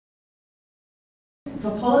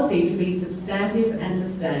for policy to be substantive and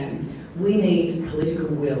sustained, we need political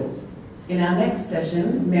will. In our next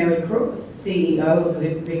session, Mary Crooks, CEO of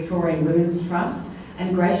the Victorian Women's Trust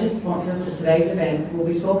and gracious sponsor for today's event, will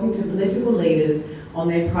be talking to political leaders on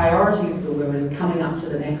their priorities for women coming up to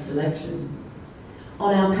the next election.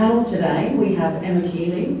 On our panel today, we have Emma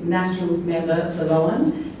Kealy, Nationals member for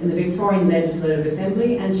Lowan in the Victorian Legislative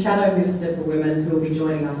Assembly and Shadow Minister for Women, who will be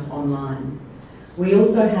joining us online. We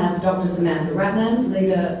also have Dr. Samantha Ratnam,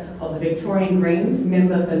 leader of the Victorian Greens,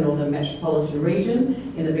 member for Northern Metropolitan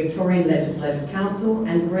Region in the Victorian Legislative Council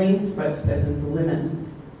and Greens spokesperson for women.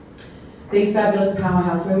 These fabulous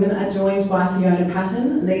powerhouse women are joined by Fiona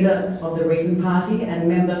Patten, leader of the Reason Party and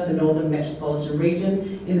member for Northern Metropolitan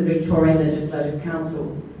Region in the Victorian Legislative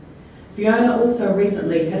Council. Fiona also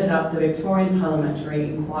recently headed up the Victorian Parliamentary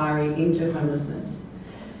Inquiry into Homelessness.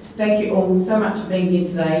 Thank you all so much for being here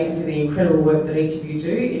today and for the incredible work that each of you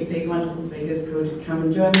do. If these wonderful speakers could come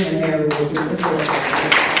and join me, and Mary will facilitate.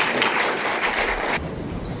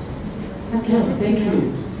 Okay, thank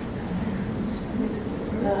you.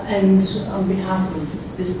 And on behalf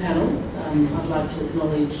of this panel, I'd like to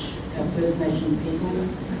acknowledge our First Nation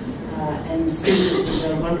peoples and see this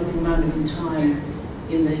as a wonderful moment in time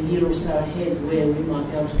in the year or so ahead where we might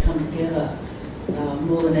be able to come together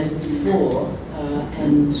more than ever before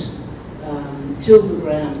and till the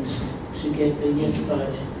ground to get a yes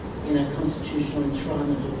vote in a constitutional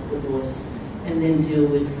enshrinement of the voice, and then deal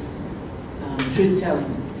with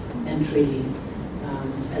truth-telling and treaty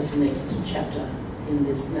as the next chapter in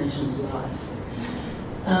this nation's life.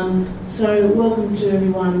 So welcome to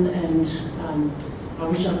everyone, and I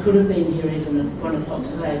wish I could have been here even at 1 o'clock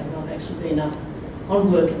today, but I've actually been up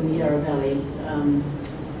on work in the Yarra Valley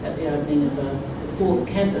at the opening of the 4th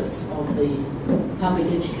campus of the Public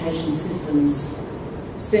Education System's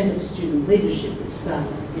Centre for Student Leadership, which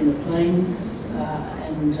started in a plane,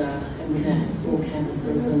 and we now have 4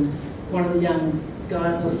 campuses. And one of the young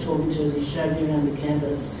guys I was talking to as he showed me around the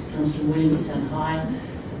campus comes from Williamstown High,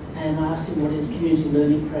 and I asked him what his community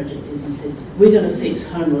learning project is, and he said, "We're going to fix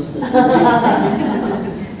homelessness."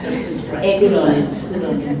 It's great. Excellent. Good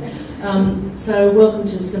on him. So welcome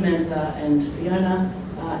to Samantha and Fiona,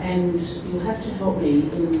 and you'll have to help me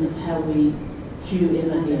in how we cue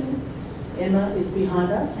Emma here. Emma is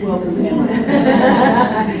behind us. Welcome, Emma.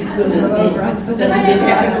 Goodness me.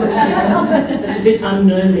 That's a bit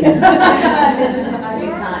unnerving. You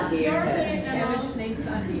can't hear her. Emma just needs to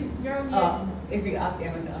unmute. You're on mute. Oh, if you ask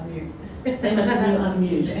Emma to unmute. Emma, can you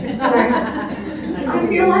unmute? I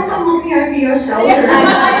feel like I'm looking over your shoulder.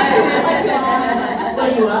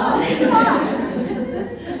 Well, you are.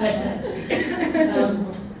 Okay.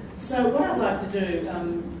 So what I'd like to do,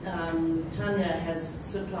 Tanya has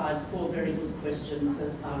supplied 4 very good questions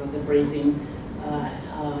as part of the briefing,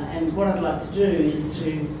 and what I'd like to do is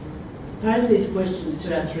to pose these questions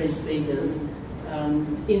to our 3 speakers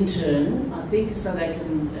in turn, I think, so they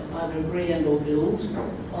can either agree and or build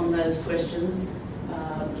on those questions,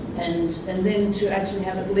 and then to actually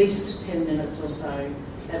have at least 10 minutes or so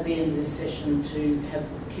at the end of this session to have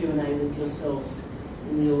Q&A with yourselves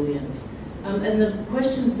in the audience. And the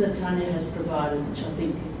questions that Tanya has provided, which I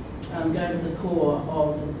think go to the core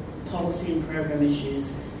of the policy and program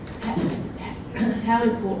issues. How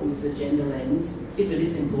important is the gender lens? If it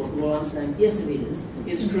is important, well, I'm saying yes, it is.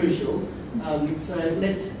 It's crucial. So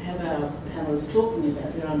let's have our panellists talking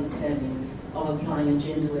about their understanding of applying a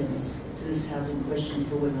gender lens to this housing question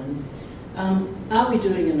for women. Are we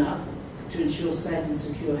doing enough to ensure safe and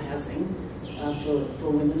secure housing for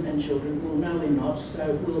women and children? Well, no, we're not,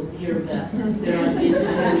 so we'll hear about their ideas of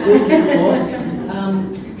how we will do more.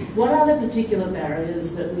 What are the particular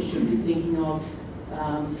barriers that we should be thinking of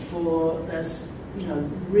for those,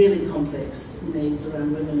 really complex needs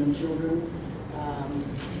around women and children?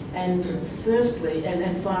 And firstly,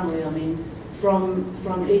 and finally, I mean,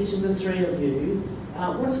 from each of the 3 of you,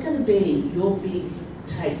 what's going to be your big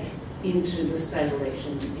take into the state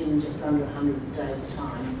election in just under 100 days'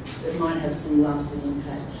 time that might have some lasting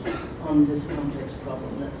impact on this complex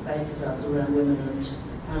problem that faces us around women and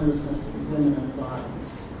homelessness and women and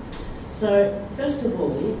violence? So, first of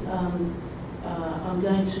all, I'm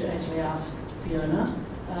going to actually ask Fiona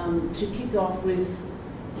to kick off with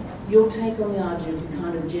your take on the idea of a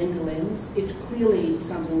kind of gender lens. It's clearly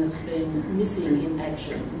something that's been missing in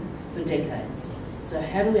action for decades. So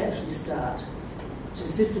how do we actually start to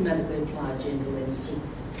systematically apply a gender lens to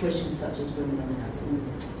questions such as women and housing?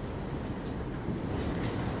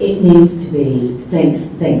 It needs to be,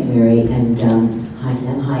 thanks Mary, and hi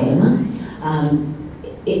Sam, hi Emma.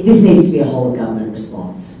 This needs to be a whole of government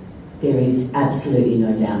response. There is absolutely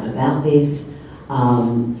no doubt about this.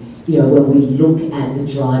 when we look at the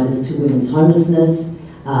drivers to women's homelessness,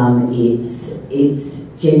 it's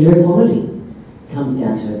gender equality, comes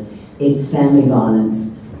down to it. It's family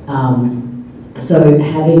violence. So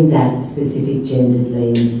having that specific gendered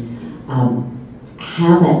lens,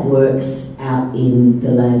 how that works out in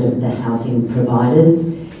the land of the housing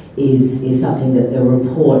providers is something that the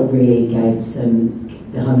report really gave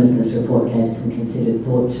the homelessness report gave some considered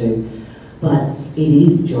thought to. But it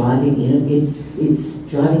is driving it's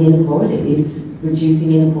driving inequality. It's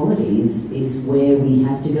reducing inequality is where we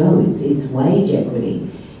have to go. It's wage equity.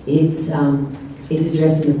 It's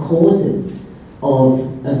addressing the causes of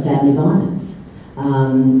family violence.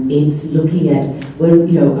 It's looking at,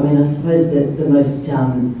 I suppose that the most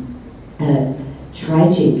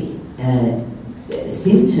tragic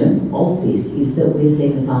symptom of this is that we're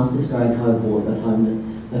seeing the fastest growing cohort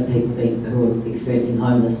of people who are experiencing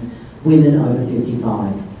homeless, women over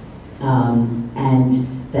 55. And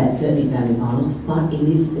that's certainly family violence, but it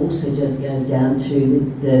is also just goes down to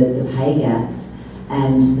the pay gaps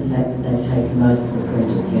and the fact that they've taken most of the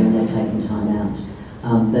parental care and they've taken time out.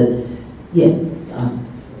 But yeah.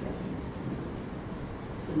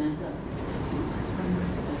 Samantha.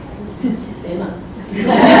 Emma.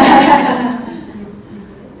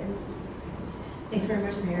 Thanks very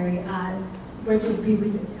much, Mary. Great to be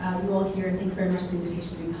with you all here, and thanks very much for the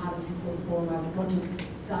invitation to be part of this important forum. I want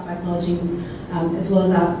to start by acknowledging, as well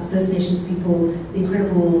as our First Nations people, the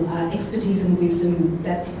incredible expertise and wisdom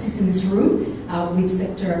that sits in this room with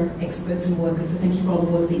sector experts and workers. So thank you for all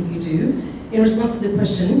the work that you do. In response to the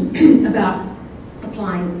question about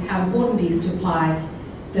applying how important it is to apply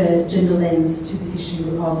the gender lens to this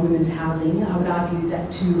issue of women's housing, I would argue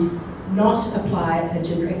that to not apply a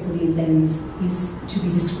gender equity lens is to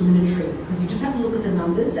be discriminatory, because you just have to look at the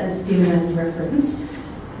numbers, as Fiona has referenced,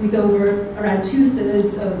 with around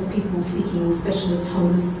 2/3 of people seeking specialist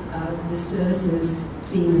homelessness services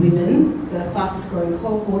being women, the fastest growing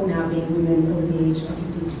cohort now being women over the age of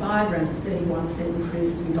 55, around a 31% increase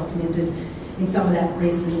has been documented in some of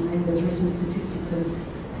those recent statistics. I was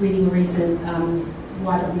reading a recent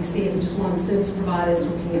YWCA, so just one of the service providers,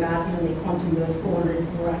 talking about their quantum of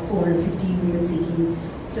 450 women seeking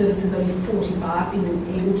services, only 45 being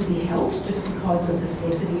able to be helped just because of the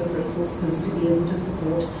scarcity of resources to be able to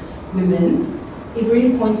support women. It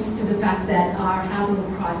really points to the fact that our housing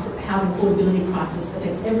affordability crisis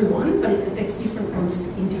affects everyone, but it affects different groups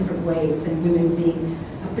in different ways, and women being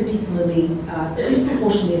a particularly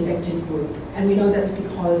disproportionately affected group. And we know that's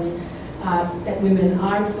because that women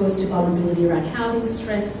are exposed to vulnerability around housing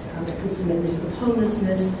stress, that puts them at risk of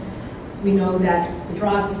homelessness. We know that the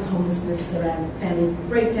drivers of homelessness around family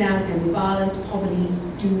breakdown, family violence, poverty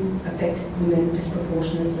do affect women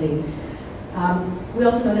disproportionately. We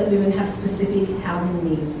also know that women have specific housing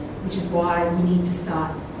needs, which is why we need to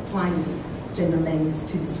start applying this gender lens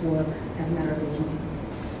to this work as a matter of urgency.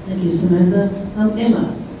 Thank you, Samantha.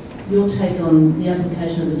 Emma, your take on the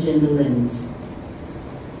application of the gender lens.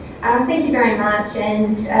 Thank you very much,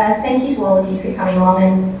 and thank you to all of you for coming along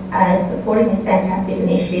and supporting this fantastic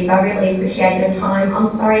initiative. I really appreciate your time.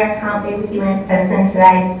 I'm sorry I can't be with you in person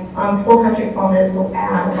today. I'm 400 kilometres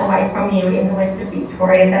away from you in the west of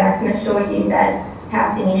Victoria, but I can assure you that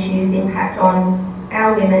housing issues impact on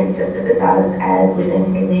our women just as it does as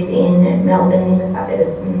women who live in Melbourne, in the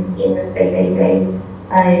suburbs, and in the CBD.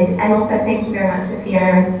 And also thank you very much to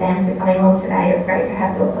Fiona and Sam for coming on today. It's great to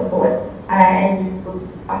have your support. And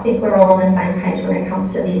I think we're all on the same page when it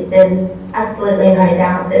comes to this. There's absolutely no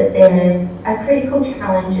doubt that there are critical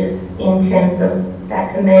challenges in terms of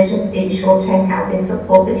that emergency short-term housing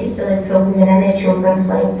support, particularly for women and their children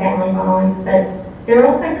fleeing family violence. But there are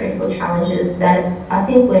also critical challenges that I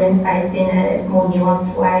think women face in a more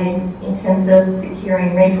nuanced way in terms of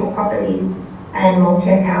securing rental properties and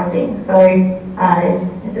long-term housing. So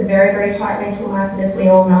it's a very, very tight rental market, as we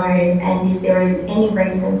all know, and if there is any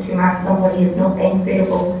reason to mark somebody as not being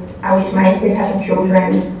suitable, which may include having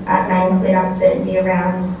children, may include uncertainty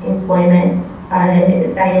around employment,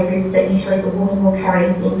 they are risks that usually the woman will carry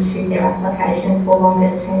into their application for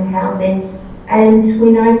longer-term housing. And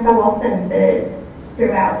we know so often that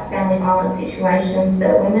throughout family violence situations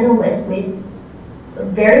that women are left with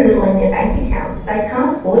very little in their bank account. They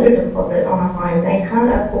can't afford a deposit on a home. They can't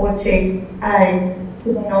afford to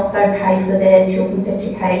then also pay for their children's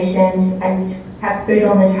education and have food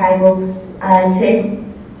on the table, to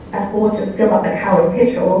afford to fill up a car with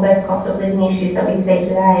petrol, all those cost of living issues that we see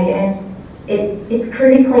today. And it's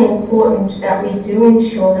critically important that we do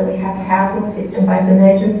ensure that we have a housing system, both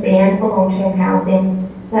emergency and for long-term housing,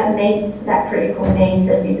 that meets that critical need,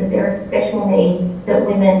 that is a very special need that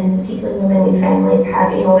women, particularly women with families,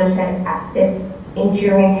 have in order to access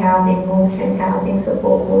enduring housing, long-term housing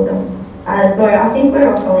support for them. So I think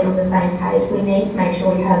we're all probably on the same page. We need to make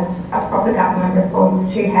sure we have a proper government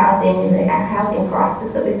response to housing and the housing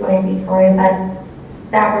crisis that we've got in Victoria,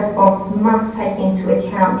 but that response must take into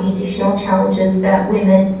account the additional challenges that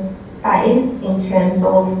women face in terms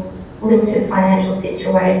of limited financial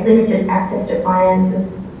situation, limited access to finances,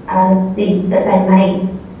 that they may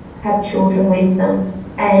have children with them,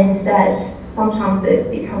 and that sometimes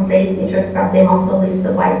it becomes easier to scrub them off the list,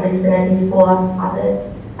 the wait list, than it is for other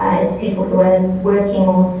people who are working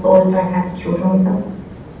or don't have children with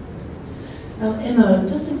them. Emma,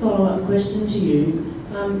 just a follow-up question to you.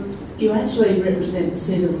 You actually represent the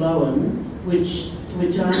seat of Lowan, which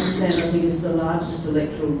I understand I think is the largest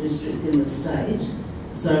electoral district in the state.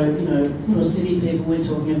 So, you know, for city people, we're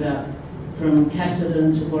talking about from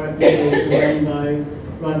Casterton to Warwick-Middle to Rainbow,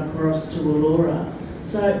 right across to Wollora.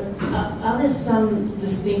 So, are there some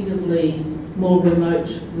distinctively more remote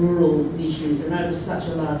rural issues, and over such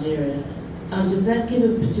a large area? Does that give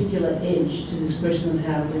a particular edge to this question of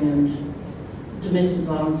housing and domestic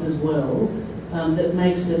violence as well, that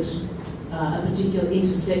makes it a particular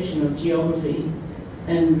intersection of geography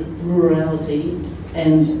and rurality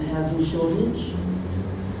and housing shortage?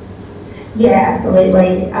 Yeah,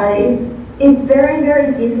 absolutely. It's very,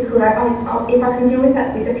 very difficult. If I can deal with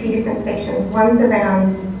that with a few different sections. One's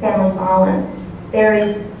around family violence. There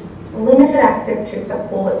is limited access to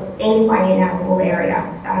supports anyway in our rural area.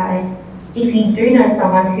 If you do know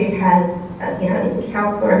someone who has, is a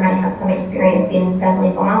counsellor and may have some experience in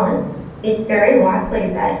family violence, it's very likely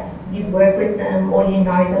that you work with them or you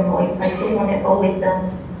know them or you play football on netball with them,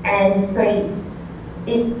 and so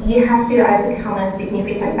you have to overcome a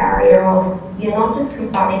significant barrier of you're not just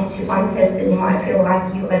confiding to one person. You might feel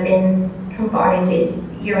like you are then confiding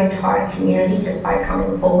with your entire community just by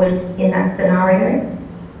coming forward in that scenario.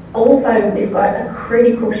 Also, we've got a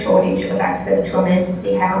critical shortage of access to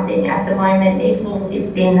emergency housing at the moment. If you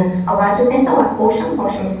live in a larger centre like Horsham,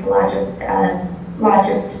 Horsham is the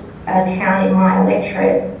largest town in my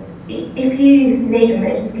electorate. If you need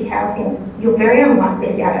emergency housing, you're very unlikely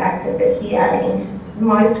to be able to access it here, and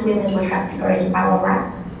most women would have to go to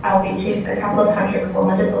Ballarat, which is a couple of 100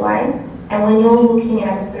 kilometres away. And when you're looking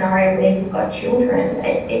at a scenario where you've got children,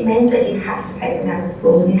 it means that you have to take them out of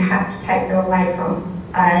school, you have to take them away from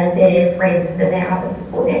their friends and their other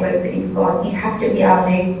support networks that you've got. You have to be able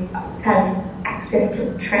to have access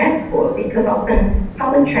to transport, because often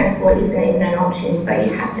public transport isn't even an option, so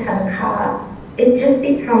you have to have a car. It just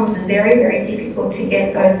becomes very, very difficult to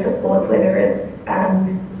get those supports, whether it's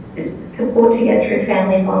support to get through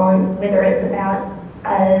family violence, whether it's about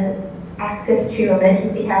access to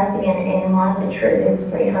emergency housing, and in my electorate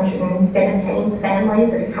there's 317 families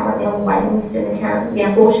that are currently on the waiting list in the town.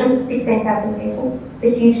 Yeah, Horsham, 16,000 people.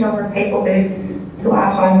 It's a huge number of people who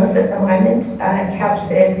are homeless at the moment, couch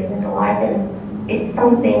surfing and the like, and it's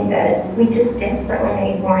something that we just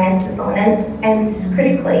desperately need more answers on. And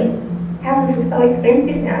critically, houses are so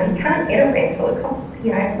expensive now. You can't get a rental. It costs,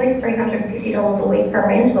 at least $350 a week for a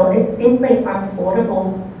rental. It's simply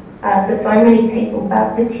unaffordable for so many people,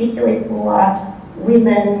 but particularly for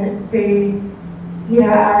women who,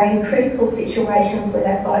 are in critical situations where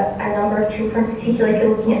they've got a number of children, particularly if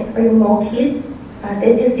you're looking at 3 or more kids.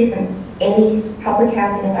 There just isn't any public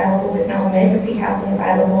housing available, there's no emergency housing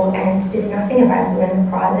available, and there's nothing available in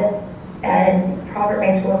the private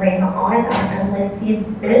rental arena either, unless you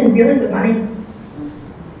earn really good money.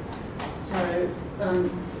 So,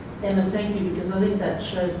 Emma, thank you, because I think that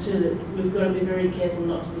shows too that we've got to be very careful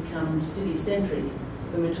not to become city-centric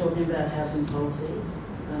when we're talking about housing policy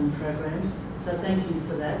programs. So thank you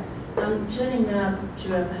for that. Turning now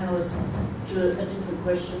to our panellists to a different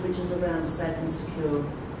question, which is around safe and secure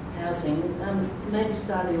housing. Maybe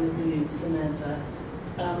starting with you, Samantha.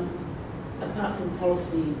 Apart from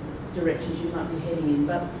policy directions you might be heading in,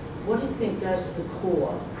 but what do you think goes to the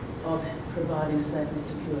core of providing safe and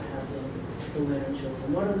secure housing for women and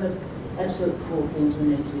children? What are the absolute core things we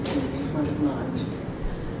need to be keeping in front of mind?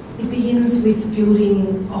 It begins with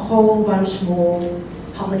building a whole bunch more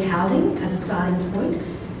public housing as a starting point.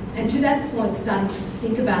 And to that point, starting to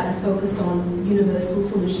think about and focus on universal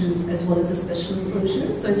solutions as well as the specialist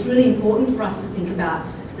solutions. So it's really important for us to think about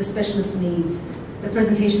the specialist needs. The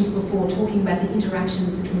presentations before talking about the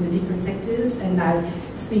interactions between the different sectors, and I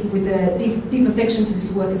speak with a deep affection for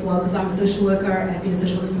this work as well, because I'm a social worker. I have been a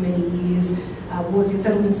social worker for many years, worked in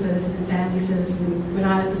settlement services and family services, and when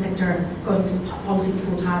I left the sector, going into politics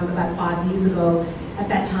full time about 5 years ago, at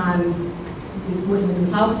that time, working with the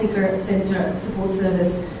Asylum Seeker Centre Support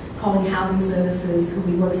Service, calling housing services, who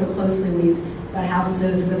we work so closely with, But housing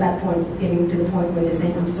services at that point, getting to the point where they're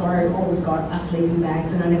saying, I'm sorry, all we've got are sleeping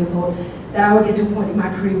bags. And I never thought that I would get to a point in my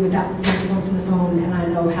career where that was the response on the phone, and I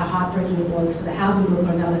know how heartbreaking it was for the housing worker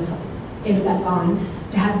on the other end of that line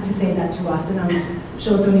to have to say that to us. And I'm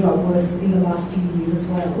sure it's only got worse in the last few years as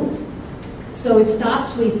well. So it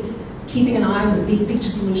starts with keeping an eye on the big picture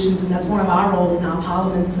solutions, and that's one of our roles in our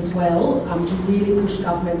parliaments as well, to really push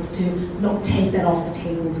governments to not take that off the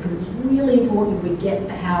table, because it's really important we get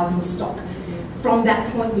the housing stock. From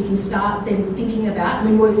that point we can start then thinking about, I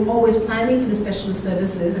mean, we're always planning for the specialist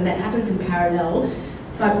services, and that happens in parallel,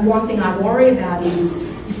 but one thing I worry about is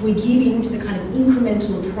if we give in to the kind of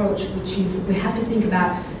incremental approach, which is we have to think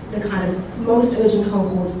about the kind of most urgent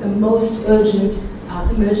cohorts, the most urgent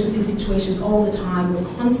emergency situations all the time.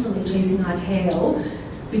 We're constantly chasing our tail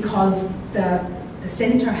because the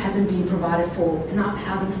centre hasn't been provided for enough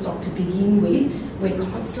housing stock to begin with. We're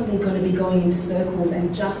constantly going to be going into circles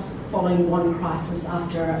and just following one crisis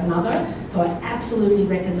after another. So I absolutely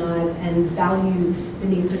recognise and value the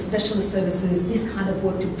need for specialist services, this kind of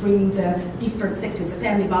work to bring the different sectors of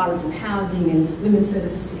family violence and housing and women's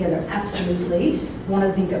services together, absolutely. One of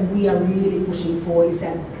the things that we are really pushing for is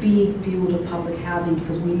that big build of public housing,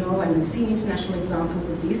 because we know, and we've seen international examples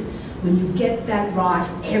of this, when you get that right,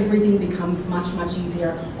 everything becomes much, much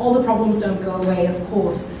easier. All the problems don't go away, of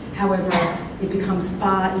course. However, it becomes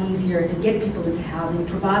far easier to get people into housing,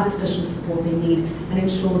 provide the specialist support they need, and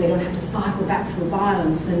ensure they don't have to cycle back through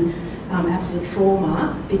violence and absolute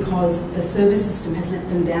trauma because the service system has let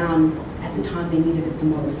them down at the time they needed it the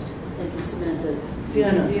most. Thank you, Samantha.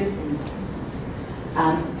 Fiona.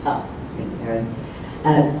 Thanks, Sarah.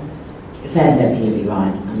 Sam's absolutely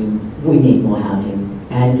right. I mean, we need more housing.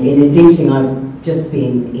 And it's interesting, I've just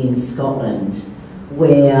been in Scotland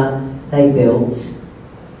where they built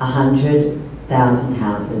 100,000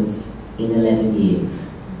 houses in 11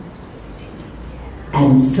 years.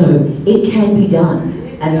 And so it can be done.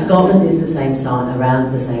 And Scotland is the same size,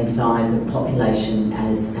 around the same size of population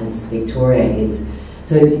as Victoria is.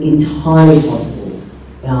 So it's entirely possible.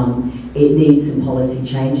 It needs some policy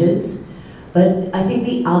changes. But I think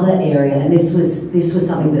the other area, and this was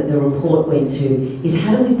something that the report went to, is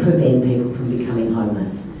how do we prevent people from becoming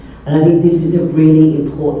homeless? And I think this is a really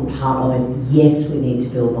important part of it. Yes, we need to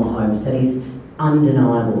build more homes, that is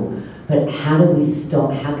undeniable. But how do we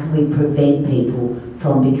stop, how can we prevent people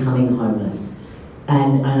from becoming homeless?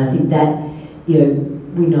 And I think that, you know,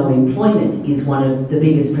 we know employment is one of the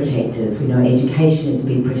biggest protectors. We know education is a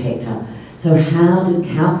big protector. So how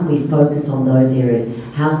can we focus on those areas?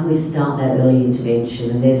 How can we start that early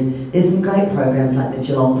intervention? And there's some great programs like the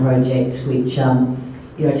Geelong Project, which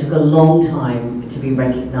you know, took a long time to be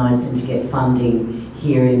recognised and to get funding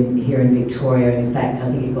here in Victoria. And in fact, I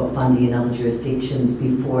think it got funding in other jurisdictions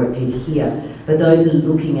before it did here. But those are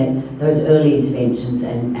looking at those early interventions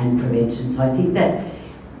and prevention. So I think that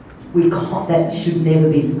that should never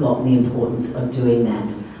be forgotten, the importance of doing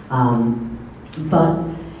that. But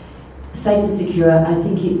safe and secure, I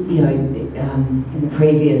think in the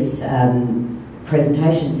previous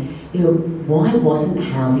presentation, you know, why wasn't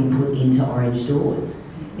housing put into orange doors?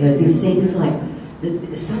 You know, this seems like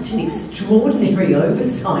such an extraordinary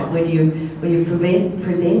oversight when you're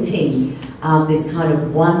presenting this kind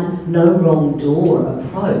of one no wrong door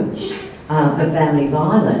approach for family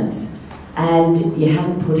violence, and you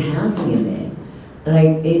haven't put housing in there.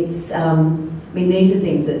 Like it's, I mean, these are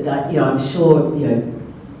things that you know, I'm sure the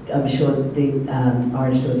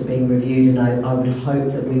orange doors are being reviewed, and I would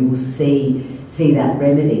hope that we will see that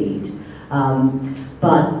remedied.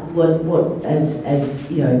 But what as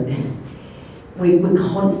you know, we're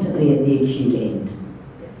constantly at the acute end,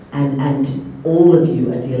 and all of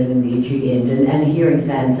you are dealing in the acute end. And hearing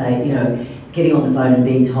Sam say, you know, getting on the phone and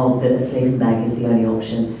being told that a sleeping bag is the only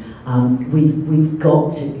option. We've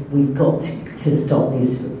got to stop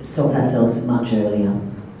ourselves much earlier.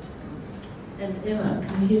 And Emma,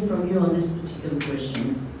 can we hear from you on this particular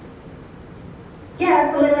question?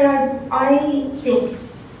 Yeah, absolutely. I think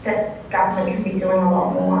that government can be doing a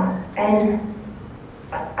lot more, and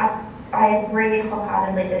I agree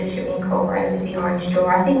wholeheartedly that it should be incorporated with the orange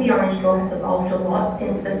door. I think the orange door has evolved a lot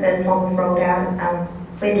since the first one was rolled out.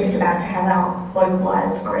 We're just about to have our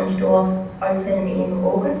localised orange door open in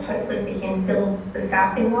August. Hopefully we can fill the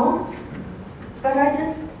staffing role. But I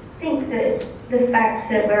just think that the fact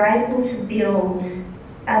that we're able to build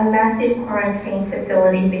a massive quarantine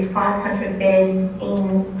facility with 500 beds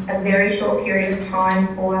in a very short period of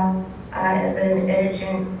time for as an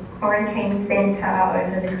urgent quarantine centre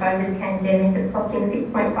over the COVID pandemic that's costing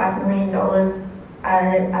 $6.5 million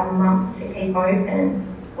a month to keep open.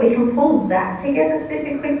 We can pull that together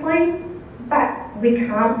super quickly, but we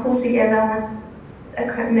can't pull together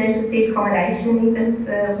emergency accommodation even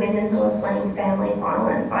for women who are fleeing family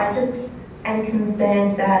violence. I just am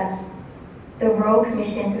concerned that the Royal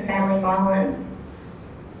Commission into Family Violence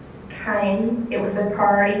came, it was a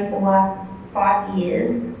priority for 5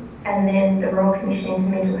 years, and then the Royal Commission into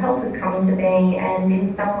Mental Health has come into being, and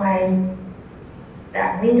in some ways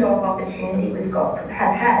that window of opportunity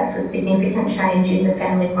have had for significant change in the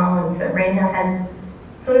family violence arena has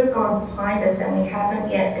sort of gone behind us, and we haven't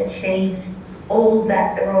yet achieved all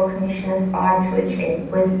that the Royal Commission aspired to achieve.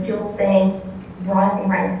 We're still seeing rising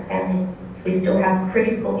rates of family. We still have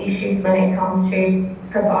critical issues when it comes to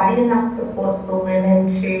providing enough support for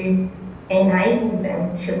women to enable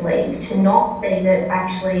them to leave, to not see that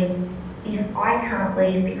actually, if I can't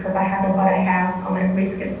leave because I haven't got a house, I'm at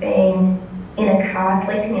risk of being in a car,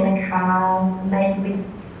 sleeping in a car, maybe with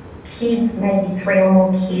kids, maybe 3 or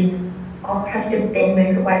more kids. I'll have to then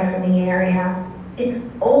move away from the area. It's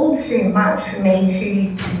all too much for me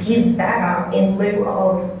to give that up in lieu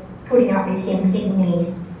of putting up with him hitting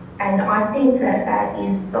me. And I think that that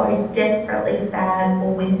is so desperately sad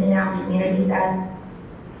for women in our community that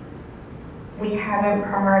we haven't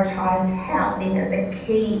prioritised housing as a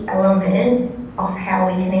key element of how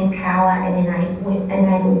we can empower and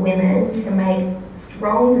enable women to make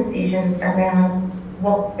strong decisions around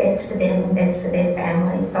what's best for them and best for their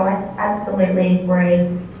family. So I absolutely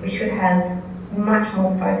agree. We should have much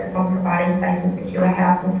more focus on providing safe and secure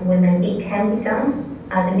housing for women. It can be done.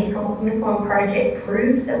 The Mifflin project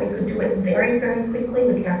proved that we could do it very, very quickly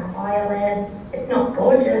within a quiet land. It's not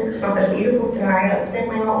gorgeous, it's not a beautiful scenario, it's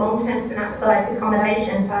definitely not long-term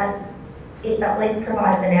accommodation, but it at least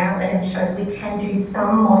provides an outlet and shows we can do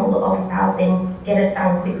some model of housing, get it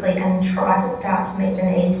done quickly, and try to start to meet the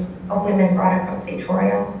need of women right across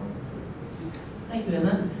Victoria. Thank you,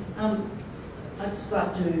 Emma. I'd just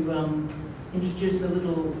like to introduce a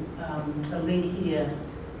little a link here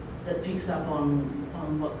that picks up on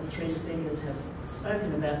what the 3 speakers have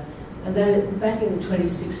spoken about. And then back in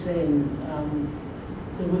 2016,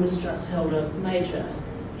 the Women's Trust held a major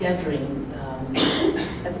gathering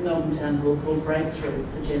at the Melbourne Town Hall called Breakthrough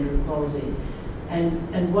for Gender Equality.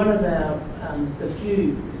 And one of our, the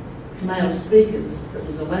few male speakers that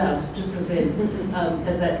was allowed to present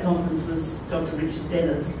at that conference was Dr. Richard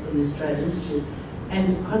Dennis from the Australian Institute.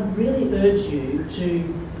 And I'd really urge you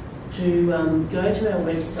to go to our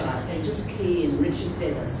website and just key in Richard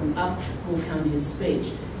Dennis, and up will come his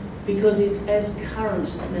speech, because it's as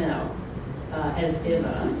current now as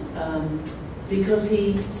ever, because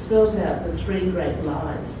he spells out the 3 great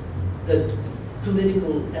lies that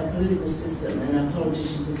our political system and our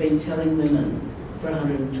politicians have been telling women for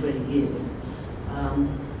 120 years.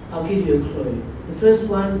 I'll give you a clue. The first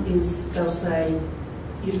one is they'll say,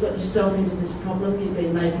 you've got yourself into this problem, you've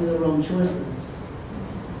been making the wrong choices.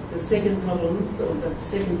 The second problem, or the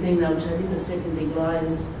second thing they'll tell you, the second big lie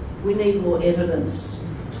is, we need more evidence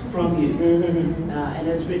from you. And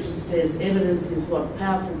as Richard says, evidence is what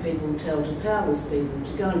powerful people tell to powerless people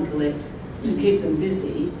to go and collect, to keep them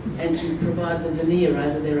busy, and to provide the veneer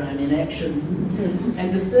over their own inaction.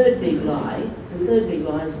 And the third big lie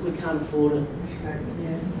is we can't afford it.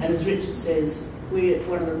 And as Richard says, we're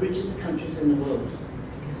one of the richest countries in the world.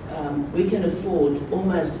 We can afford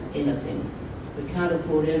almost anything. We can't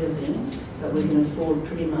afford everything, but we can afford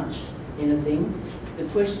pretty much anything. The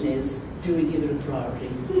question is, do we give it a priority?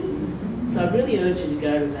 So I really urge you to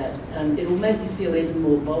go to that. It'll make you feel even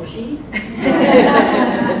more bolshy,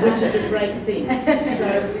 which is a great thing. So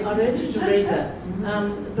I'd urge you to read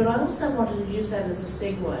that. But I also wanted to use that as a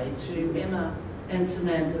segue to Emma and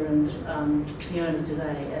Samantha and Fiona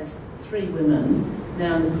today as 3 women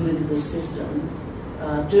now in the political system,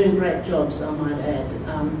 doing great jobs, I might add.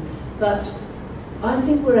 But I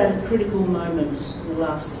think we're at a critical moment in the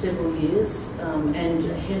last several years and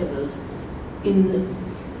ahead of us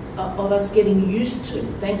of us getting used to,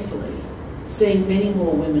 thankfully, seeing many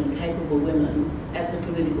more women, capable women, at the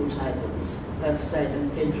political tables, both state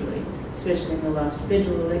and federally, especially in the last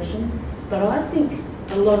federal election. But I think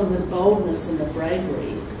a lot of the boldness and the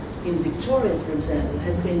bravery in Victoria, for example,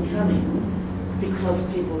 has been coming because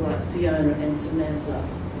people like Fiona and Samantha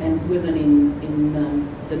and women in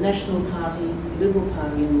the National Party, Liberal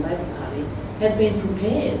Party and Labor Party have been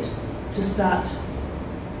prepared to start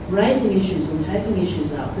raising issues and taking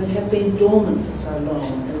issues up that have been dormant for so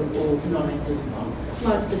long or not acted upon,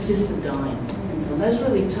 like assisted dying and so on. Those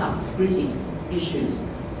really tough, gritty issues.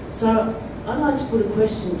 So I'd like to put a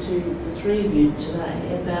question to the 3 of you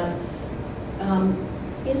today about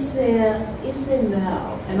is there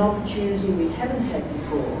now an opportunity we haven't had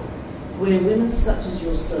before where women such as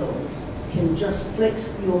yourselves can just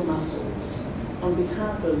flex your muscles on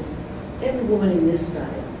behalf of every woman in this state,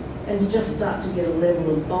 and you just start to get a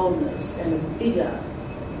level of boldness and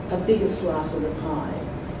a bigger slice of the pie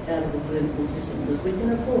out of the political system, because we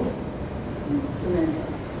can afford it.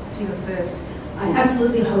 Samantha. You go first. I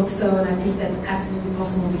absolutely hope so, and I think that's absolutely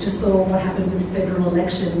possible. We just saw what happened with the federal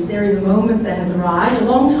election. There is a moment that has arrived, a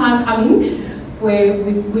long time coming, where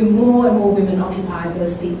more and more women occupy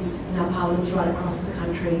those seats in our parliaments right across the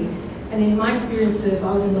country. And in my experience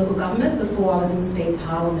I was in local government before I was in state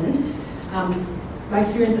parliament. My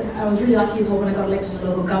experience, I was really lucky as well when I got elected to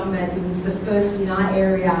local government. It was the first in our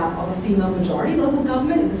area of a female majority local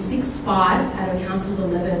government. It was 6-5 out of a council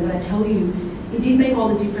of 11, but I tell you, it did make all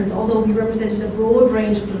the difference. Although we represented a broad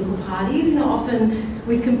range of political parties, often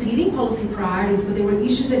with competing policy priorities, but there were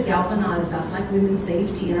issues that galvanised us, like women's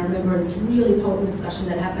safety. And I remember this really potent discussion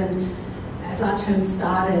that happened as our term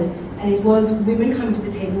started, and it was women coming to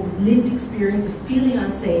the table with lived experience of feeling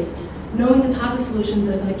unsafe, knowing the type of solutions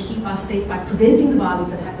that are going to keep us safe by preventing the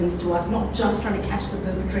violence that happens to us, not just trying to catch the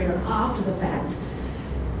perpetrator after the fact.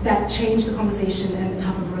 That changed the conversation and the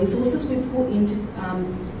type of resources we put into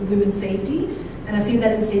women's safety. And I've seen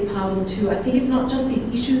that in the state parliament too. I think it's not just the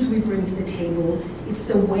issues we bring to the table, it's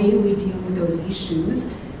the way we deal with those issues.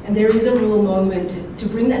 And there is a real moment to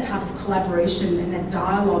bring that type of collaboration and that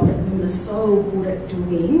dialogue that women are so good at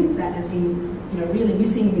doing, that has been really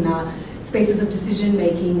missing in our spaces of decision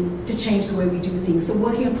making, to change the way we do things. So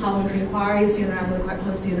working on parliamentary inquiries, Fiona and I work quite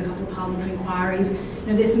closely on a couple of parliamentary inquiries.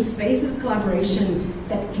 There's some spaces of collaboration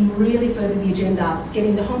that can really further the agenda.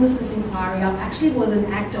 Getting the homelessness inquiry up actually was an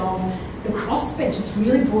act of the crossbench, this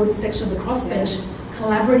really broad section of the crossbench,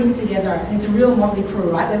 collaborating together. And it's a real motley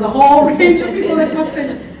crew, right? There's a whole range of people on the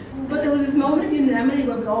crossbench. But there was this moment of unanimity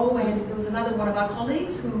where we all went. There was another one of our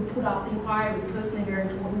colleagues who put up the inquiry. It was personally very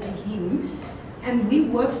important to him. And we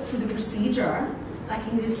worked through the procedure, like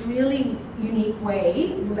in this really unique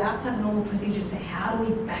way. It was outside the normal procedure to say, how do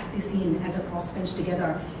we back this in as a crossbench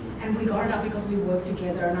together? And we got it up because we worked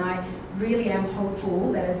together. And I really am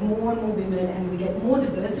hopeful that as more and more women, and we get more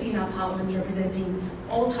diversity in our parliaments representing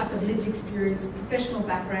all types of lived experience, professional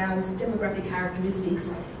backgrounds, demographic characteristics,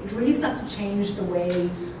 it really starts to change the way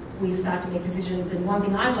we start to make decisions. And one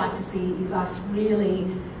thing I'd like to see is us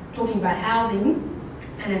really talking about housing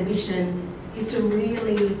and ambition, is to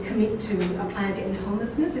really commit to a plan to end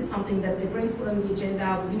homelessness. It's something that the Greens put on the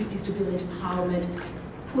agenda. We've introduced a bill into Parliament,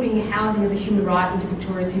 putting housing as a human right into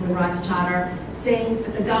Victoria's Human Rights Charter, saying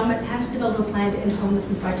that the government has to develop a plan to end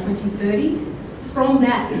homelessness by 2030. From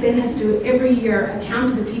that, it then has to every year account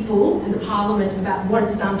to the people and the Parliament about what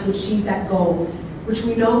it's done to achieve that goal, which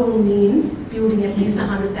we know will mean building at least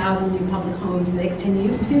 100,000 new public homes in the next 10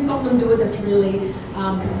 years. We've seen Scotland do it. That's really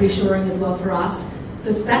reassuring as well for us. So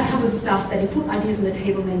it's that type of stuff that you put ideas on the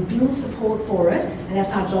table and then build support for it, and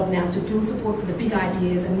that's our job now, is to build support for the big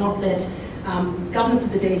ideas and not let governments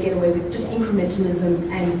of the day get away with just incrementalism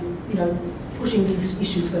and pushing these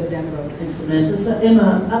issues further down the road. Thanks, Samantha. So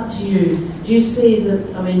Emma, up to you. Do you see that,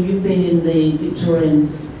 you've been in the Victorian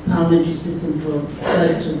parliamentary system for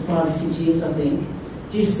close to 5 or 6 years, I think.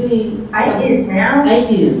 Do you see... 8 years now. 8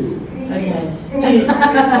 years. Okay.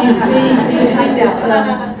 Do you see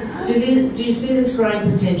this... Do you see this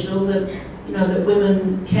growing potential that that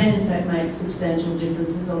women can in fact make substantial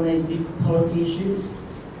differences on these big policy issues?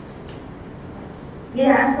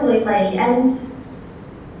 Yeah, absolutely. And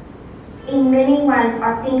in many ways,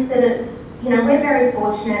 I think that it's we're very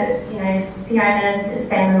fortunate. Fiona,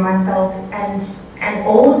 Sam, and myself, and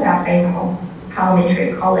all of our female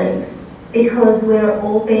parliamentary colleagues, because we're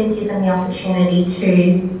all being given the opportunity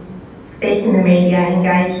to speak in the media,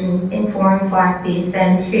 engage in forums like this,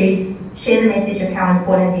 and to share the message of how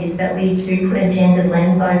important it is that we do put a gendered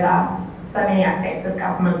lens over so many aspects of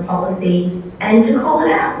government policy, and to call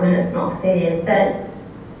it out when it's not fair. But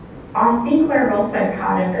I think we're also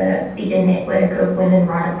part of a bigger network of women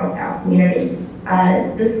right across our community.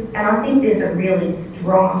 And I think there's a really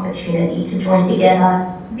strong opportunity to join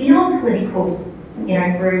together beyond political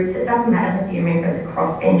groups. It doesn't matter if you're a member of the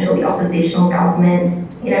crossbench or the oppositional government.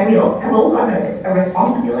 We all have got a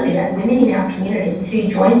responsibility as women in our community to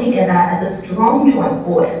join together as a strong joint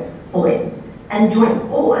voice and joint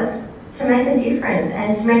force to make a difference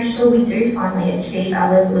and to make sure we do finally achieve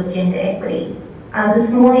our level of gender equity. This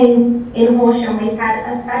morning in Horsham, we've had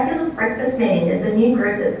a fabulous breakfast meeting. There's a new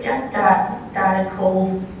group that's just started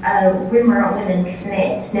called Women Women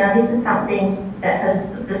Connect. Now, this is something that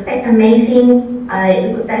has the second meeting.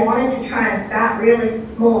 They wanted to try and start really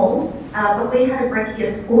small, but we had a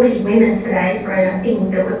brekkie of 40 women today for a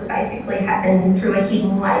thing that was basically happened through a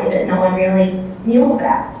hidden way that no one really knew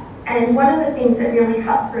about. And one of the things that really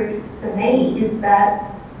cut through for me is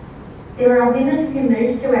that there are women who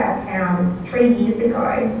moved to our town 3 years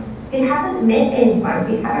ago who haven't met anyone,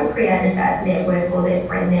 who haven't created that network or their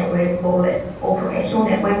friend network or professional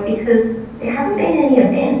network because there haven't been any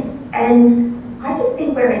events. And I just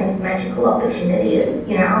think we're in this magical opportunity.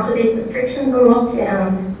 You know, after these restrictions and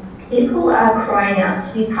lockdowns, people are crying out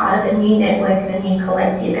to be part of a new network and a new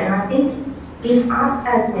collective. And I think if us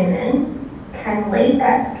as women can lead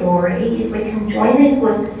that story, if we can join these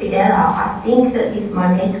voices together, I think that this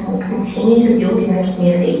momentum will continue to build in the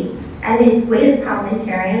community. And if we as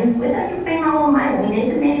parliamentarians, whether you're female or male, we need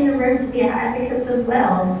the men in the room to be our advocates as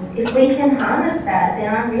well. If we can harness that, then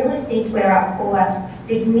I really think we're up for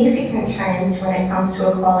significant change when it comes to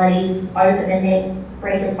equality over the next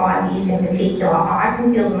 3 to 5 years in particular. I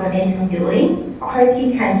can feel the momentum building. I hope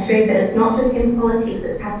you can too, but it's not just in politics,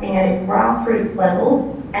 it's happening at a grassroots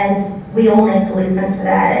level, and we all need to listen to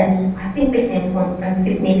that, and I think we can influence some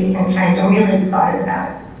significant change. I'm really excited about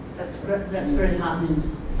it. That's great. That's very heartening.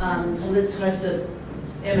 And let's hope that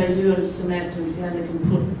Emma, you and Samantha and Fiona can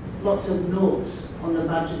put lots of noughts on the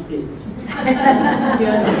budget bids.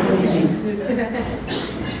 Fiona, what do you think?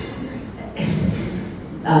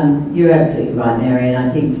 You're absolutely right, Mary, and I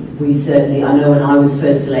think we certainly, I know when I was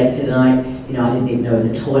first elected and I didn't even know where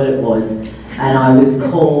the toilet was, and I was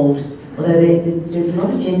called, although there's a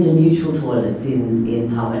lot of gender neutral toilets in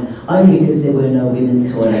Parliament, only because there were no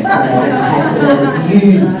women's toilets, so they just had to let us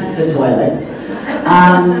use the toilets.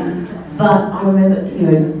 But I remember,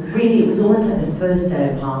 really it was almost like the first day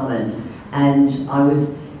of Parliament, and I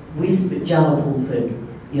was whispered, Java Pulford,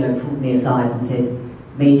 pulled me aside and said,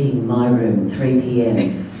 meeting in my room, 3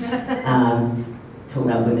 p.m, talking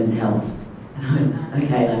about women's health. And I went,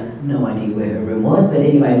 okay, I have no idea where her room was, but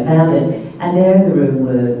anyway, I found it. And there in the room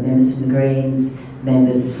were members from the Greens,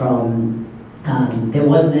 members from, there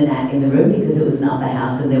wasn't a Nat in the room because it was an upper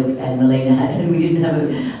house and Melina had, and we didn't have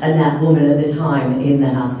a Nat woman at the time in the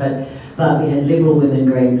house, but we had Liberal women,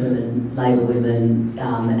 Greens women, Labor women,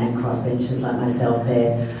 and crossbenchers like myself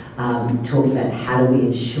there, talking about how do we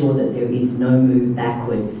ensure that there is no move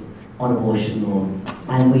backwards on abortion law.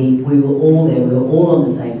 And we were all there, we were all on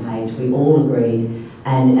the same page, we all agreed,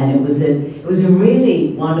 and it was a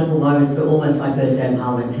really wonderful moment for almost my first day in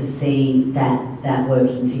Parliament to see that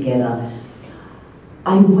working together.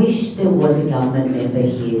 I wish there was a government member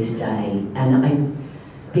here today,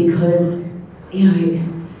 because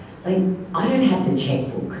I don't have the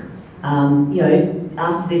checkbook.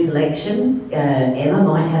 After this election, Emma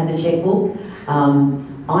might have the checkbook.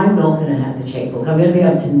 I'm not going to have the checkbook. I'm going to be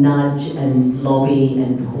able to nudge and lobby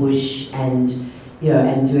and push and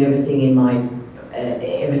and do everything in my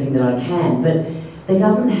everything that I can. But the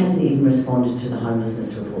government hasn't even responded to the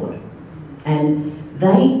homelessness report, and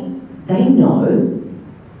they know.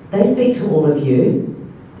 They speak to all of you.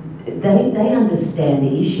 They understand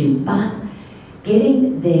the issue, but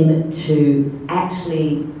getting them to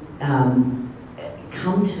actually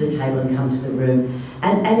come to the table and come to the room,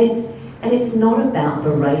 and it's not about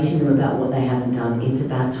berating them about what they haven't done. It's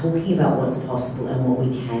about talking about what's possible and what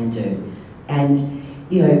we can do, and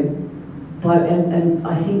and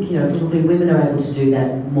I think probably women are able to do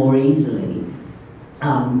that more easily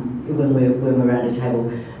when we're around a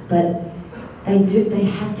table, but. They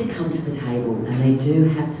have to come to the table and they do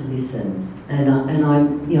have to listen. And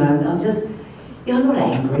I'm just, I'm not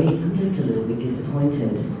angry, I'm just a little bit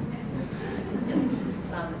disappointed.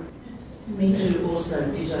 Me too, also,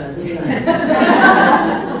 ditto the same.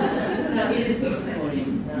 No, it is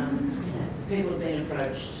disappointing. People have been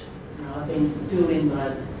approached. I've been filled in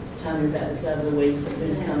by Tanya about this over the weeks of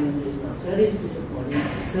who's coming and who's not. So it is disappointing.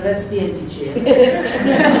 So that's the empty chair.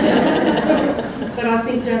 But I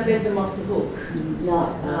think don't let them off the hook.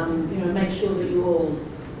 No. Make sure that you all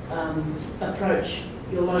approach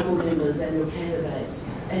your local members and your candidates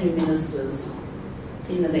and your ministers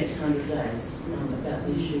in the next 100 days about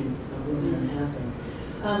the issue of women and housing.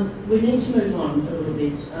 We need to move on a little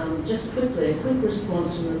bit. Just quickly, a quick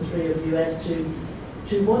response from the three of you as to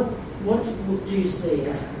what do you see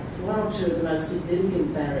as one or two of the most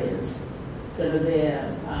significant barriers that are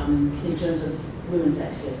there in terms of women's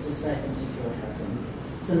access to safe and secure housing?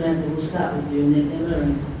 Samantha, we'll start with you, and then Emma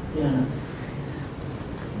and Fiona.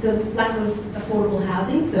 The lack of affordable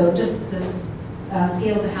housing, so just the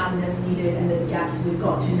scale of the housing that's needed and the gaps we've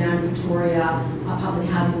got to now in Victoria. Our public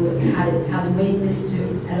housing had a housing waiting list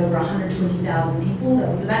at over 120,000 people. That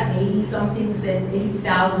was about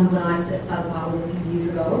 80,000 when I stepped out of Parliament a few years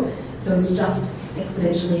ago. So it's just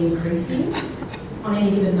exponentially increasing. On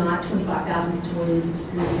any given night, 25,000 Victorians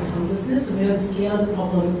experiencing homelessness. So we know the scale of the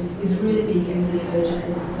problem is really big and really urgent,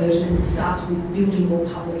 and it starts with building more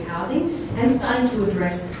public housing. and starting to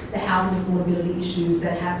address the housing affordability issues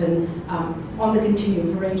that happen on the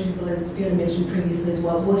continuum for a range of people, as Fiona mentioned previously as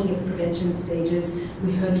well, working at the prevention stages.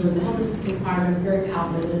 We heard during the homelessness inquiry very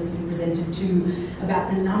powerful evidence being presented too about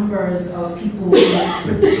the numbers of people who are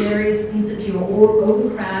precarious, insecure, or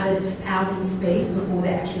overcrowded housing space before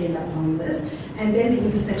they actually end up homeless. And then the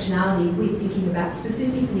intersectionality, we're thinking about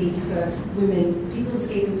specific needs for women, people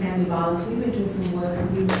escaping family violence. We've been doing some work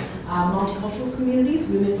with multicultural communities,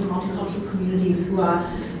 women from multicultural communities who are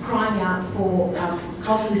crying out for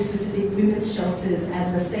culturally specific women's shelters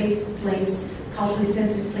as a safe place, culturally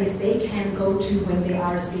sensitive place they can go to when they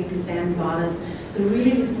are escaping family violence. So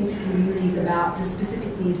really listening to communities about the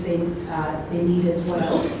specific needs they need as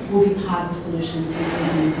well will be part of the solutions in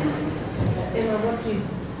homelessness. Emma,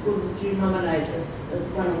 what would you nominate as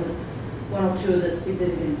one or two of the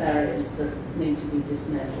significant barriers that need to be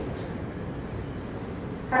dismantled?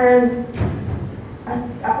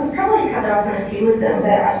 We've probably covered off on a few of them,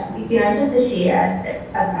 but just the sheer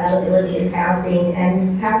availability of housing,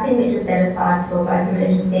 and housing which is set aside for both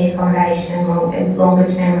emergency accommodation and longer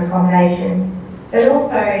term accommodation, but also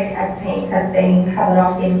has been covered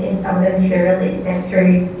off in some of the material that you sent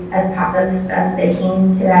through as part of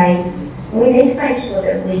speaking today. We need to make sure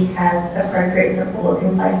that we have appropriate supports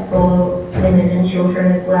in place for women and children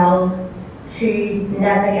as well to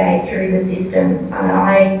navigate through the system.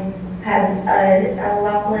 I have a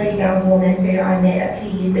lovely young woman who I met a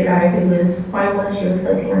few years ago who was homeless. She was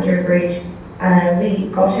living under a bridge. We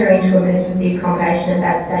got her into emergency accommodation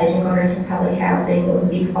at that stage and got her into public housing. It was a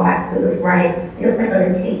big fight, it was great. We also got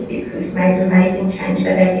her teeth fixed, which made an amazing change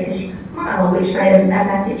for her because she could smile, which made a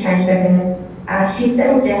massive change for her. She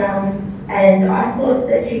settled down, and I thought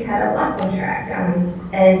that she had a life on track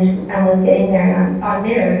and was getting there. And I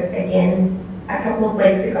met her again a couple of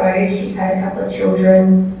weeks ago. She had a couple of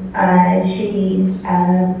children. She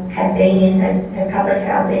had been in her public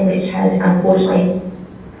housing, which had unfortunately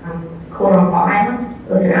caught on fire.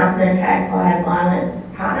 It was an arson attack by a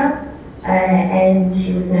violent partner, and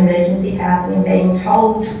she was in emergency housing and being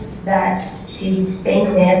told that she'd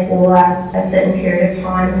been there for a certain period of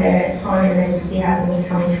time. Her time in emergency housing was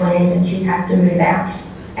coming to an end and she'd have to move out.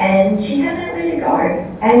 And she had nowhere to go.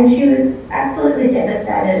 And she was absolutely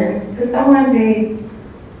devastated. And for someone who,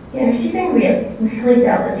 she'd been really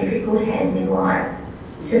dealt a difficult hand in life,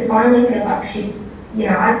 to finally feel like she,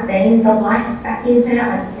 I'd seen the light back in her,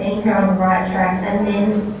 I'd seen her on the right track, and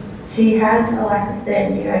then to have a lack of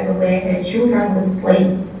certainty over where her children would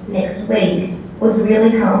sleep next week was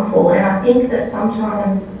really harmful. And I think that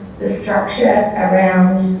sometimes the structure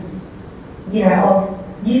around,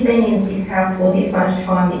 you've been in this house for this much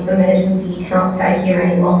time, it's emergency, you can't stay here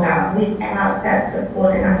any longer, without that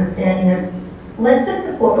support and understanding of, let's just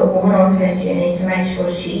support the woman on her journey to make sure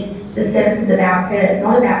the service is about her,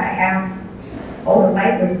 not about the house or the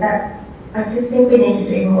weight. I just think we need to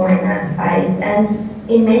do more in that space. And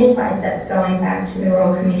in many ways that's going back to the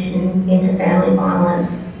Royal Commission into Family Violence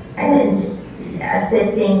and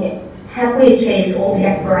assessing, have we achieved all the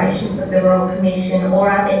aspirations of the Royal Commission, or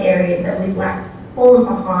are there areas that we've fallen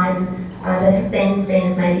behind that have been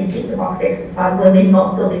seen as maybe tick the box exercise where we're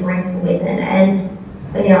not delivering for women. And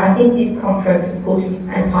I think this conference has put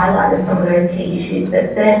and highlighted some of those key issues, but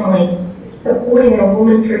certainly supporting a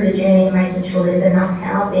woman through the journey and making sure there's enough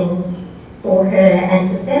housing for her and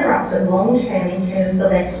to set her up for long term in terms of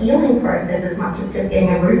that healing process as much as just getting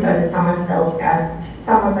a roof over someone's head, I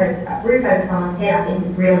think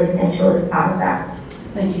is really essential as part of that.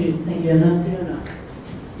 Thank you, Emma. Fiona.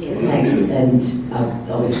 Yeah, thanks, and I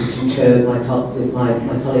obviously concur with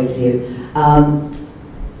my colleagues here.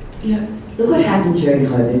 Look what happened during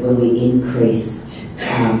COVID when we increased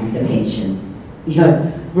the pension.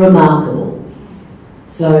 Remarkable.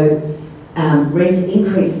 So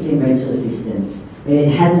increases in rental assistance. It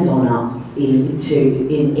hasn't gone up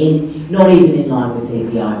not even in line with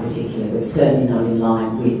CPI particularly, but certainly not in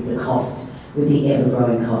line with the cost, with the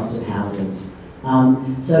ever-growing cost of housing.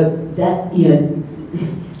 So that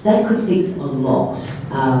that could fix a lot,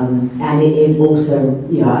 and it also,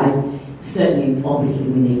 certainly, obviously,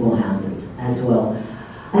 we need more houses as well.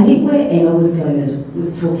 I think where Emma was going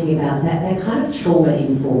was talking about that kind of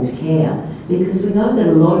trauma-informed care, because we know that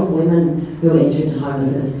a lot of women who enter into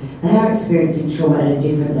homelessness, they are experiencing trauma at a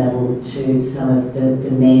different level to some of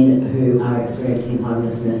the men who are experiencing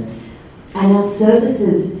homelessness. And our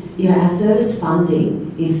services, our service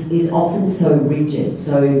funding is often so rigid.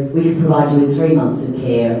 So we can provide you with 3 months of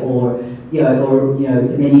care, or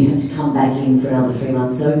then you have to come back in for another 3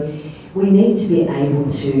 months. So we need to be able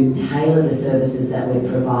to tailor the services that we're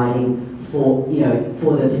providing for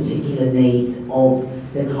the particular needs of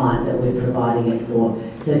the client that we're providing it for.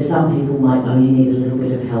 So some people might only need a little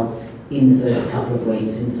bit of help in the first couple of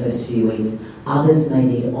weeks, in the first few weeks. Others may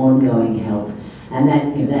need ongoing help. And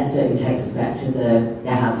that, that certainly takes us back to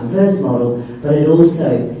the Housing First model, but it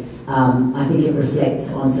also, I think it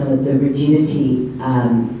reflects on some of the rigidity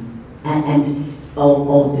and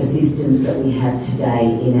of the systems that we have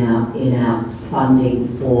today in our funding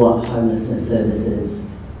for homelessness services.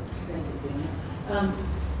 Thank you, Fiona.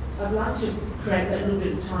 I'd like to create a little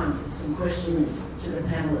bit of time for some questions to the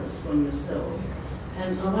panellists from yourselves.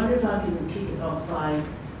 And I wonder if I can kick it off by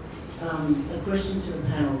a question to the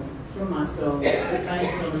panel from myself,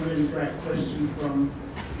 based on a really great question from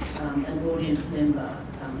an audience member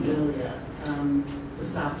earlier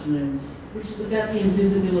this afternoon, which is about the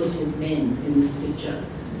invisibility of men in this picture.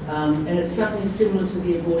 And it's something similar to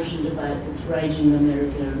the abortion debate that's raging in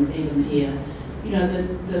America and even here. You know,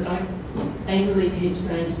 that I angrily keep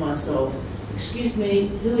saying to myself, excuse me,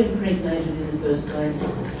 who impregnated in the first place?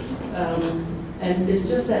 And it's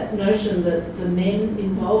just that notion that the men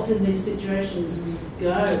involved in these situations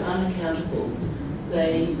go unaccountable.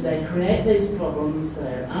 They create these problems,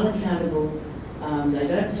 they're unaccountable, they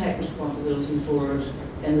don't take responsibility for it,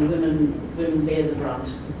 and the women bear the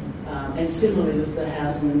brunt. And similarly with the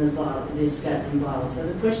housing and the escape from violence. So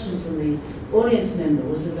the question from the audience member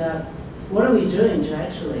was about what are we doing to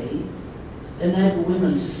actually enable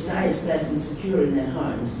women to stay safe and secure in their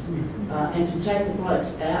homes and to take the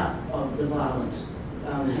blokes out of the violent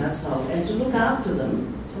household and to look after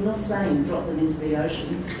them. I'm not saying drop them into the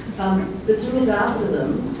ocean, but to look after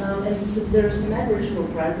them. And so there are some Aboriginal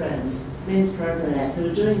programs, men's programs, that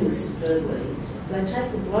are doing this superbly. They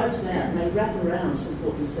take the blokes out and they wrap around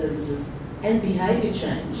support and services and behaviour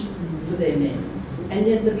change for their men. And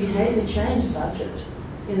yet the behaviour change budget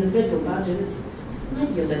in the federal budget is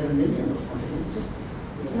maybe 11 million or something.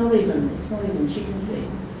 It's not even chicken feed.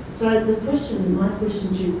 So my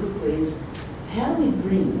question to you quickly is, how do we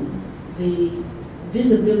bring the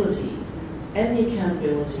visibility and the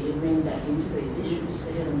accountability of men back into these issues,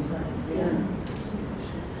 for heaven's sake? Fiona?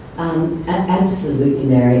 Absolutely,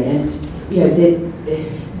 Mary. And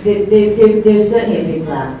there's certainly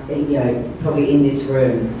people out, probably in this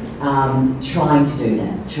room, trying to do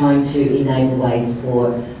that, trying to enable ways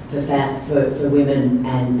for women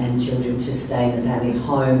and children to stay in the family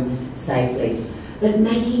home safely, but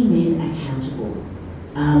making men accountable.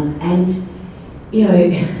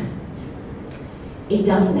 It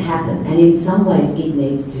doesn't happen, and in some ways it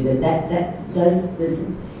needs to.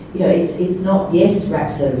 It's not yes wrap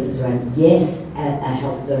services around, yes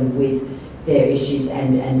help them with their issues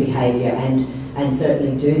and behaviour and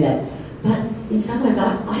certainly do that, but in some ways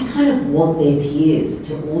I kind of want their peers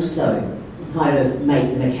to also kind of make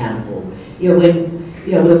them accountable.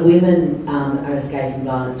 When women are escaping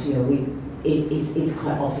violence, it's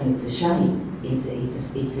quite often it's a shame.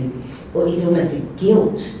 It's almost a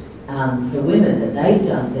guilt for women that they've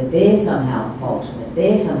done, that they're somehow at fault, that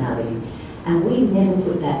they're somehow leading, and we never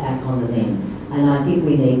put that back on the men. And I think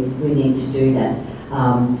we need to do that.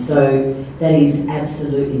 So that is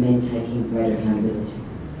absolutely men taking greater accountability.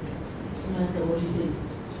 Samantha, what do you think?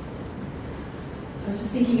 I was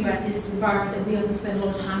just thinking about this environment that we often spend a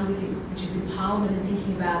lot of time with, which is in Parliament, and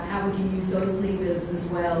thinking about how we can use those levers as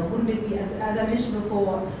well. Wouldn't it be, as I mentioned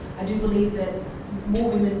before, I do believe that more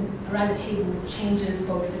women around the table changes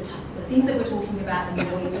both the things that we're talking about and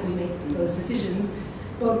the ways that we make those decisions.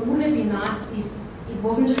 But wouldn't it be nice if it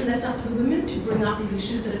wasn't just left up to the women to bring up these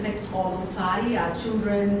issues that affect all of society, our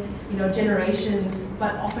children, generations,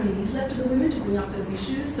 but often it is left to the women to bring up those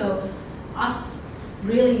issues. So us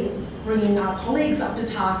really bringing our colleagues up to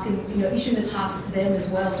task and issuing the task to them as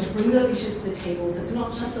well to bring those issues to the table. So it's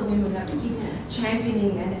not just the women who have to keep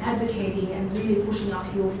championing and advocating and really pushing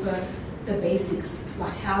uphill for the basics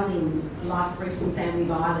like housing, life free from family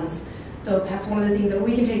violence. So perhaps one of the things that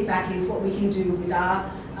we can take back is what we can do with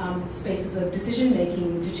our spaces of decision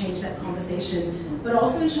making to change that conversation, but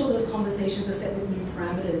also ensure those conversations are set with new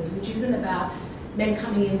parameters, which isn't about men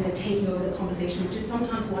coming in and taking over the conversation, which is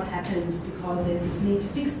sometimes what happens because there's this need to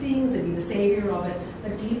fix things and be the saviour of it,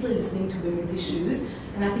 but deeply listening to women's issues.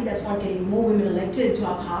 And I think that's what getting more women elected to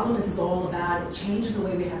our parliaments is all about. It changes the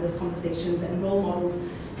way we have those conversations, and role models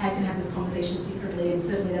how can have those conversations differently. And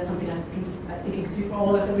certainly that's something I think it can speak for all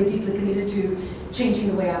of us, that we're deeply committed to changing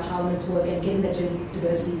the way our parliaments work and getting that gender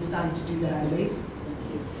diversity is starting to do that, I believe. Thank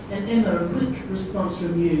you. And Emma, a quick response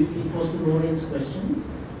from you before some audience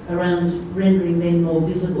questions around rendering men more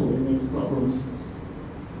visible in these problems.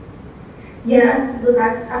 Yeah, look,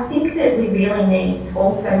 I think that we really need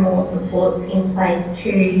also more supports in place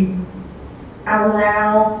to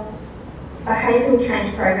allow behavioural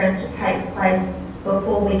change programs to take place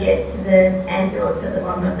before we get to the ambulance at the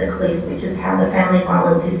bottom of the cliff, which is how the family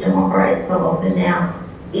violence system operates so often now.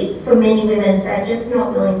 For many women, they're just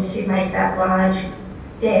not willing to make that large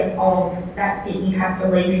step of that's it, you have to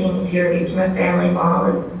leave him if you're a victim of family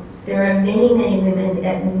violence. There are many, many women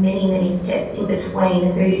at many, many steps in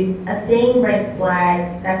between who are seeing red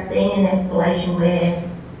flags, they're seeing an escalation where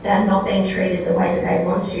they're not being treated the way that they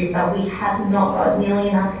want to, but we have not got nearly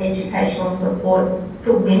enough educational support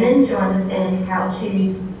for women to understand how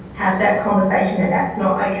to have that conversation that that's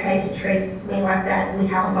not okay to treat me like that. We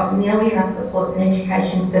haven't got nearly enough support and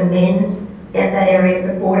education for men at that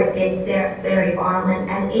area before it gets very violent,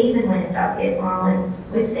 and even when it does get violent,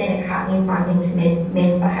 we've seen a cut in funding to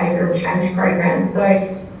men's behavioural change programs. So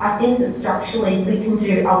I think that structurally we can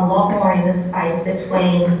do a lot more in the space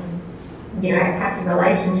between, you know, a happy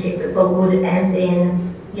relationship that's all good and then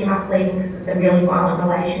you must leave because it's a really violent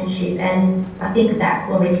relationship. And I think that's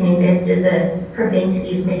where we can invest as a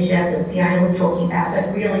preventative measure that Fiona was talking about,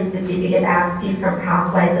 but really specific about different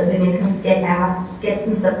pathways that women can step out, get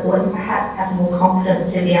some support, and perhaps have more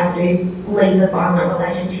confidence to be able to leave a violent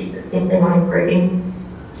relationship that's simply not improving.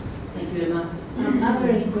 Thank you, Emma. Are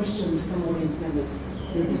there any questions from audience members?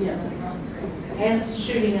 Yes. Hands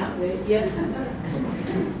shooting up there. Yep.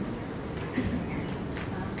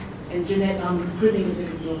 And Jeanette, I'm recruiting a bit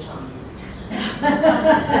of your time.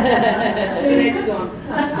 Jeanette's gone.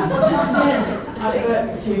 I've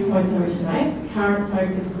got 2 points I wish to make. Current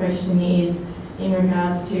focus question is in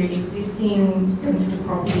regards to existing rental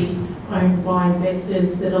properties owned by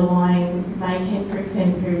investors that are lying vacant for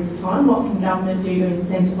extended periods of time. What can government do to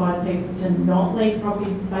incentivise people to not leave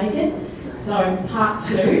properties vacant? So part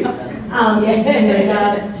 2 is in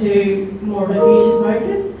regards to more of a future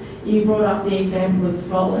focus. You brought up the example of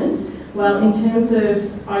Scotland. Well, in terms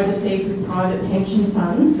of overseas with private pension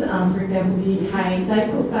funds, for example, the UK, they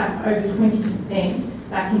put back over 20%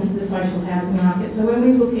 back into the social housing market. So when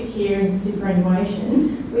we look at here in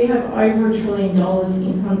superannuation, we have over $1 trillion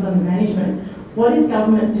in funds under management. What is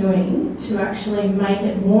government doing to actually make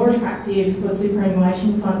it more attractive for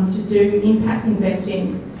superannuation funds to do impact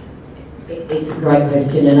investing? It's a great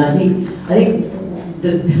question, and I think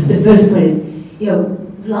the first point is, you know,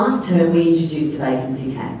 last term we introduced a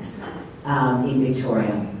vacancy tax in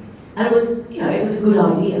Victoria, and it was, you know, it was a good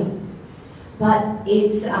idea, but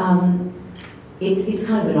it's kind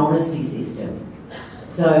of an honesty system.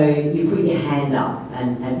 So you put your hand up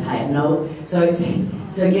and pay it. No, so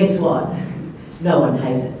guess what? No one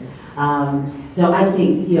pays it. So I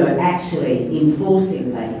think, you know, actually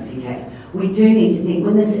enforcing the vacancy tax, we do need to think,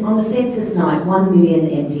 on the census night, 1 million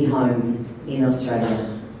empty homes in Australia.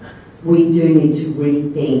 We do need to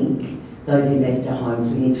rethink those investor homes.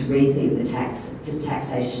 We need to rethink the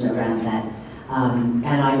taxation around that. And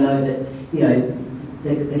I know that, you know,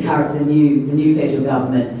 the new federal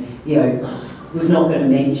government, you know, was not going to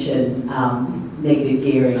mention negative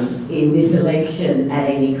gearing in this election at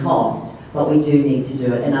any cost, but we do need to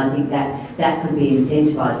do it. And I think that could be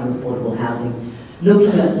incentivising affordable housing.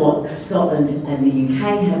 Looking at what Scotland and the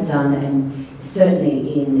UK have done, and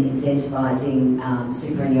certainly in incentivising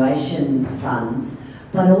superannuation funds,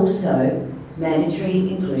 but also mandatory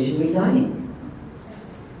inclusionary zoning.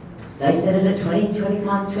 They set it at 20 to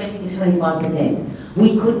 25%.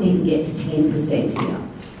 We couldn't even get to 10% here.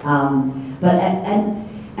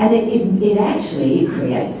 It actually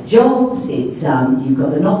creates jobs. It's you've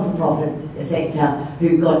got the not-for-profit sector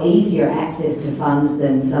who've got easier access to funds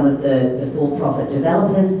than some of the for-profit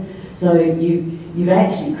developers. So you've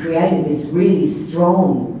actually created this really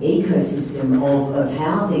strong ecosystem of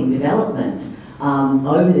housing development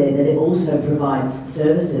over there that it also provides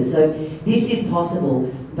services. So this is possible,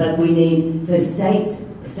 but we need, so states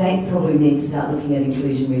probably need to start looking at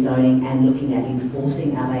inclusionary zoning and looking at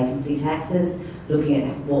enforcing our vacancy taxes, looking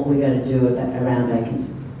at what we're going to do around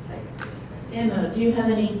vacancy. Emma, do you have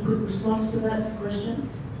any quick response to that question?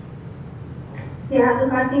 Yeah,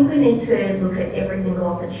 look, I think we need to look at every single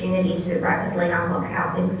opportunity to rapidly unlock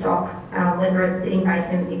housing stock, whether it's sitting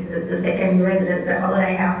vacant because it's a second residence at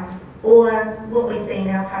holiday house, or what we see in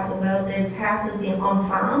our part of the world, there's houses on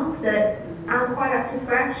farms that aren't quite up to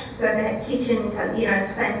scratch. So the kitchen, you know,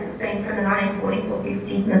 same as it's been from the 1940s or 50s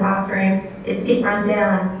in the bathroom, it's a bit run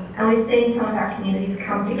down. And we've seen some of our communities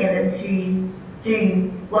come together to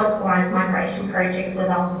do localised migration projects where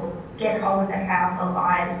they'll get hold of the house, they'll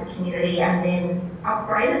buy it as a community and then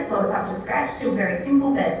upgrade it so it's up to scratch. Still very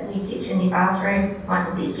simple, but new kitchen, new bathroom, might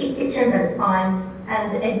just be a kit kitchen, but it's fine.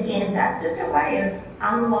 And again, that's just a way of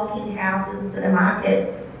unlocking houses for the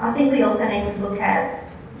market. I think we also need to look at,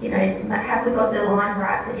 you know, have we got the line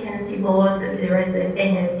right for tenancy laws? There has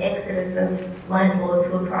been an exodus of landlords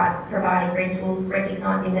who are providing rentals,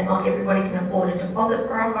 recognising that not everybody can afford a deposit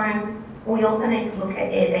for a home. We also need to look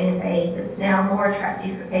at Airbnb. It's now more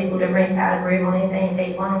attractive for people to rent out a room on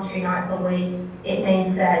Airbnb 1 or 2 nights a week. It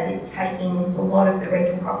means that it's taking a lot of the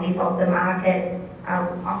rental properties off the market.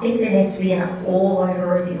 I think there needs to be an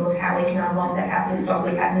all-over review of how we can unlock the housing stock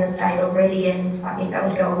we've had in the state already, and I think that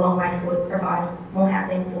would go a long way to provide more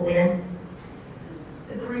housing for women.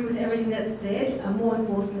 Agree with everything that's said. More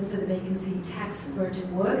enforcement for the vacancy tax for it to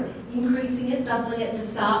work, increasing it, doubling it to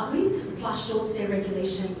start with, plus short stay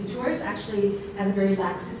regulation. Victoria actually has a very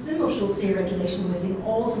lax system of short stay regulation. We're seeing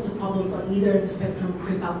all sorts of problems on either of the spectrum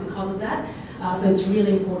creep up because of that. So it's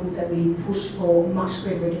really important that we push for much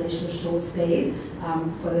greater regulation of short stays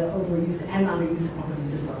for the overuse and underuse of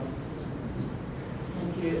properties as well.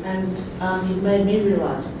 Thank you. And you've made me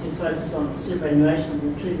realise with your focus on superannuation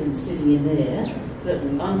and the Trigon sitting in there, that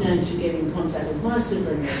I'm going to get in contact with my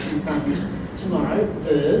superannuation fund tomorrow,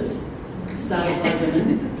 Verve, started by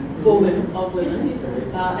women, for women, of women,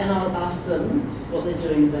 and I'll ask them what they're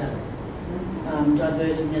doing about it,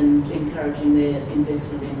 diverting and encouraging their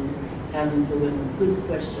investment in housing for women. Good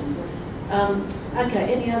question.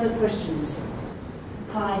 Okay, any other questions?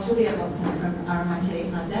 Hi, Julia Watson from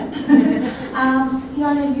RMIT, myself.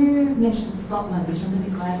 Fiona, you mentioned Scotland, which I'm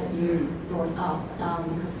really glad that you brought up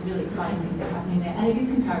because really exciting things are happening there, and it is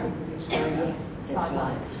comparative with Victoria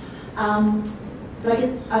size-wise. But I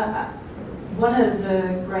guess one of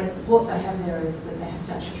the great supports I have there is that they have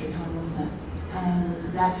statutory homelessness, and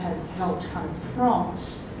that has helped kind of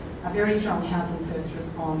prompt a very strong housing first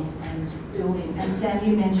response and building. And Sam,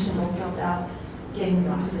 you mentioned also about getting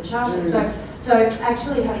this into the charter. So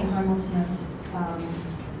actually having homelessness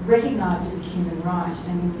recognised as a human right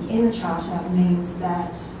and in the charter means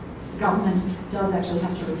that the government does actually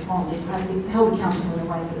have to respond. It's held accountable in a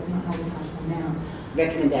way, but it's not held accountable now.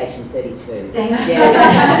 Recommendation 32. Thank you.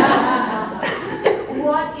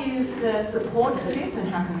 What is the support for this and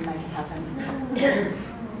how can we make it happen?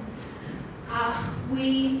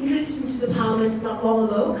 We introduced it into the Parliament not long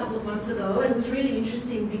ago, a couple of months ago, and it was really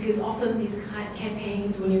interesting because often these kind of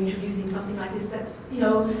campaigns, when you're introducing something like this, that's, you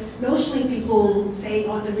know, notionally people say,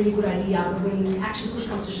 oh, it's a really good idea, but when actually push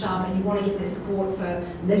comes to shove and you want to get their support for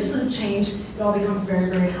legislative change, it all becomes very,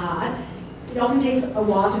 very hard. It often takes a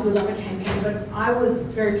while to build up a campaign, but I was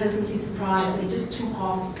very pleasantly surprised that it just took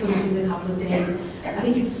off sort of within a couple of days. I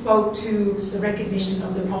think it spoke to the recognition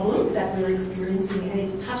of the problem that we're experiencing, and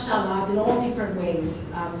it's touched our lives in all different ways.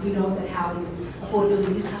 We know that housing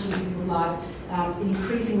affordability is touching people's lives in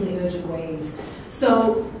increasingly urgent ways.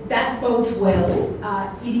 So that bodes well.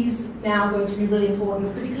 It is now going to be really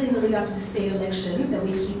important, particularly in the lead up to the state election, that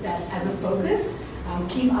we keep that as a focus.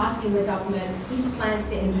 Keep asking the government whose plans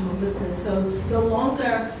to end homelessness. So no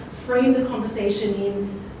longer frame the conversation in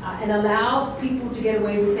and allow people to get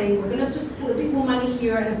away with saying we're going to just put a bit more money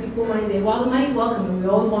here and a bit more money there. While the money's welcome and we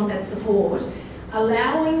always want that support,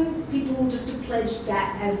 allowing people just to pledge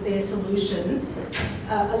that as their solution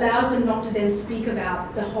allows them not to then speak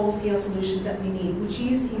about the whole-scale solutions that we need, which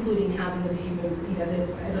is including housing as a human, you know,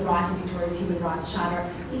 as a right in Victoria's Human Rights Charter.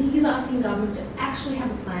 It is asking governments to actually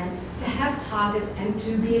have a plan, to have targets, and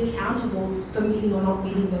to be accountable for meeting or not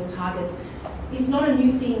meeting those targets. It's not a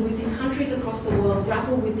new thing. We've seen countries across the world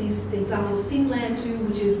grapple with this. The example of Finland too,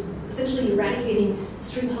 which is essentially eradicating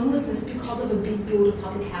street homelessness because of a big build of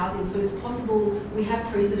public housing. So it's possible, we have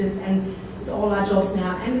precedents, and it's all our jobs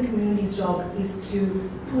now, and the community's job is to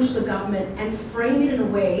push the government and frame it in a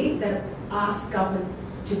way that asks government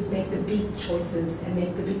to make the big choices and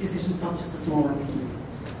make the big decisions, not just the small ones.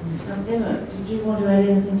 Emma, did you want to add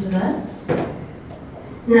anything to that?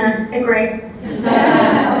 No, agree.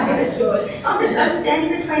 Sure. I'm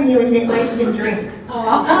standing between you and networking and drink.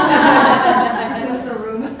 Just in the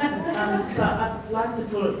room. So I'd like to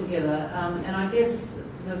pull it together, and I guess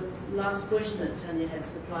the last question that Tanya had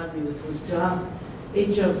supplied me with was to ask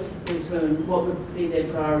each of these women what would be their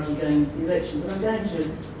priority going into the election. But I'm going to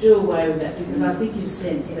do away with that because I think you've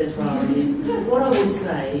sensed their priorities. What I would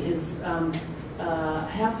say is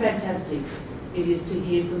how fantastic it is to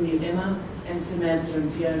hear from you, Emma, and Samantha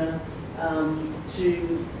and Fiona,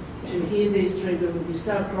 to hear these three women be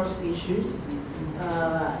so across the issues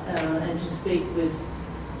and to speak with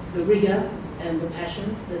the rigour and the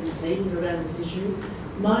passion that is needed around this issue.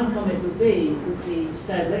 My comment would be, with the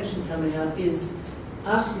state election coming up, is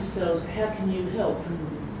ask yourselves, how can you help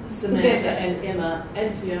Samantha and Emma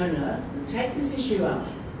and Fiona take this issue up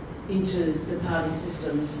into the party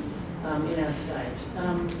systems in our state?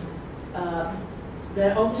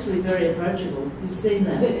 They're obviously very approachable. You've seen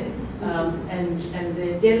that. and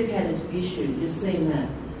they're dedicated to the issue. You've seen that.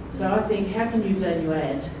 So I think, how can you value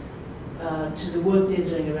add to the work they're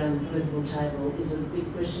doing around the political table is a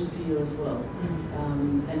big question for you as well,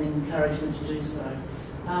 and encouragement to do so.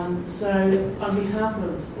 So on behalf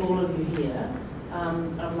of all of you here,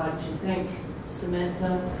 I'd like to thank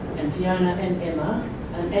Samantha and Fiona and Emma,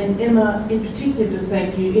 and Emma in particular to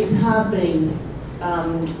thank you. It's hard being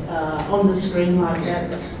on the screen like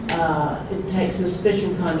that. It takes a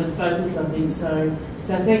special kind of focus, I think. So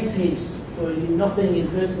thanks heaps for you not being in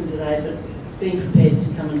person today, but being prepared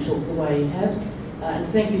to come and talk the way you have. And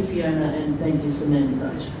thank you, Fiona, and thank you,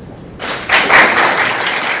 Samantha.